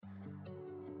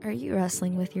Are you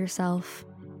wrestling with yourself,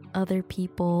 other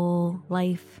people,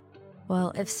 life?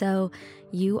 Well, if so,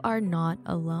 you are not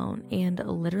alone, and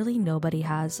literally nobody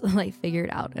has life figured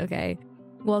out, okay?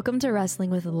 Welcome to Wrestling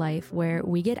with Life, where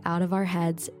we get out of our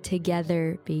heads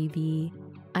together, baby.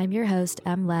 I'm your host,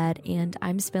 Led, and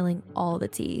I'm spilling all the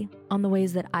tea on the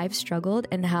ways that I've struggled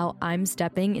and how I'm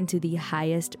stepping into the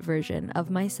highest version of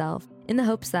myself in the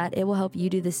hopes that it will help you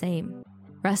do the same.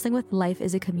 Wrestling with Life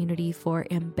is a community for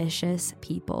ambitious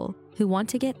people who want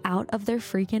to get out of their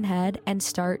freaking head and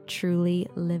start truly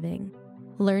living.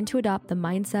 Learn to adopt the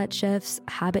mindset shifts,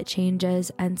 habit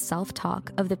changes, and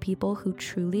self-talk of the people who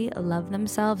truly love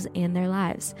themselves and their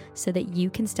lives so that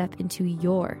you can step into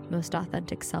your most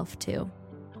authentic self too.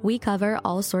 We cover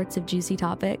all sorts of juicy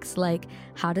topics like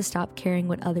how to stop caring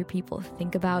what other people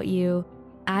think about you,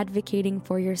 advocating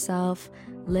for yourself,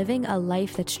 living a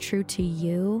life that's true to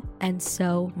you, and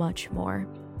so much more.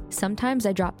 Sometimes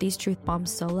I drop these truth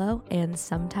bombs solo, and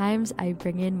sometimes I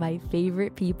bring in my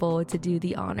favorite people to do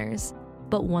the honors.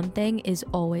 But one thing is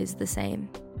always the same.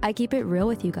 I keep it real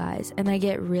with you guys, and I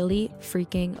get really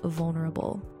freaking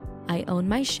vulnerable. I own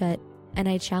my shit, and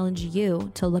I challenge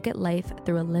you to look at life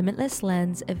through a limitless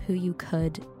lens of who you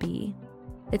could be.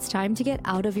 It's time to get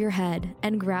out of your head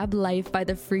and grab life by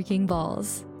the freaking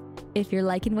balls. If you're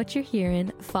liking what you're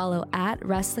hearing, follow at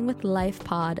Wrestling with Life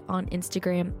Pod on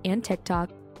Instagram and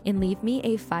TikTok, and leave me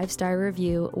a 5-star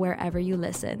review wherever you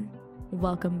listen.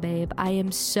 Welcome, babe. I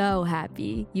am so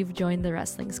happy you've joined the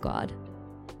wrestling squad.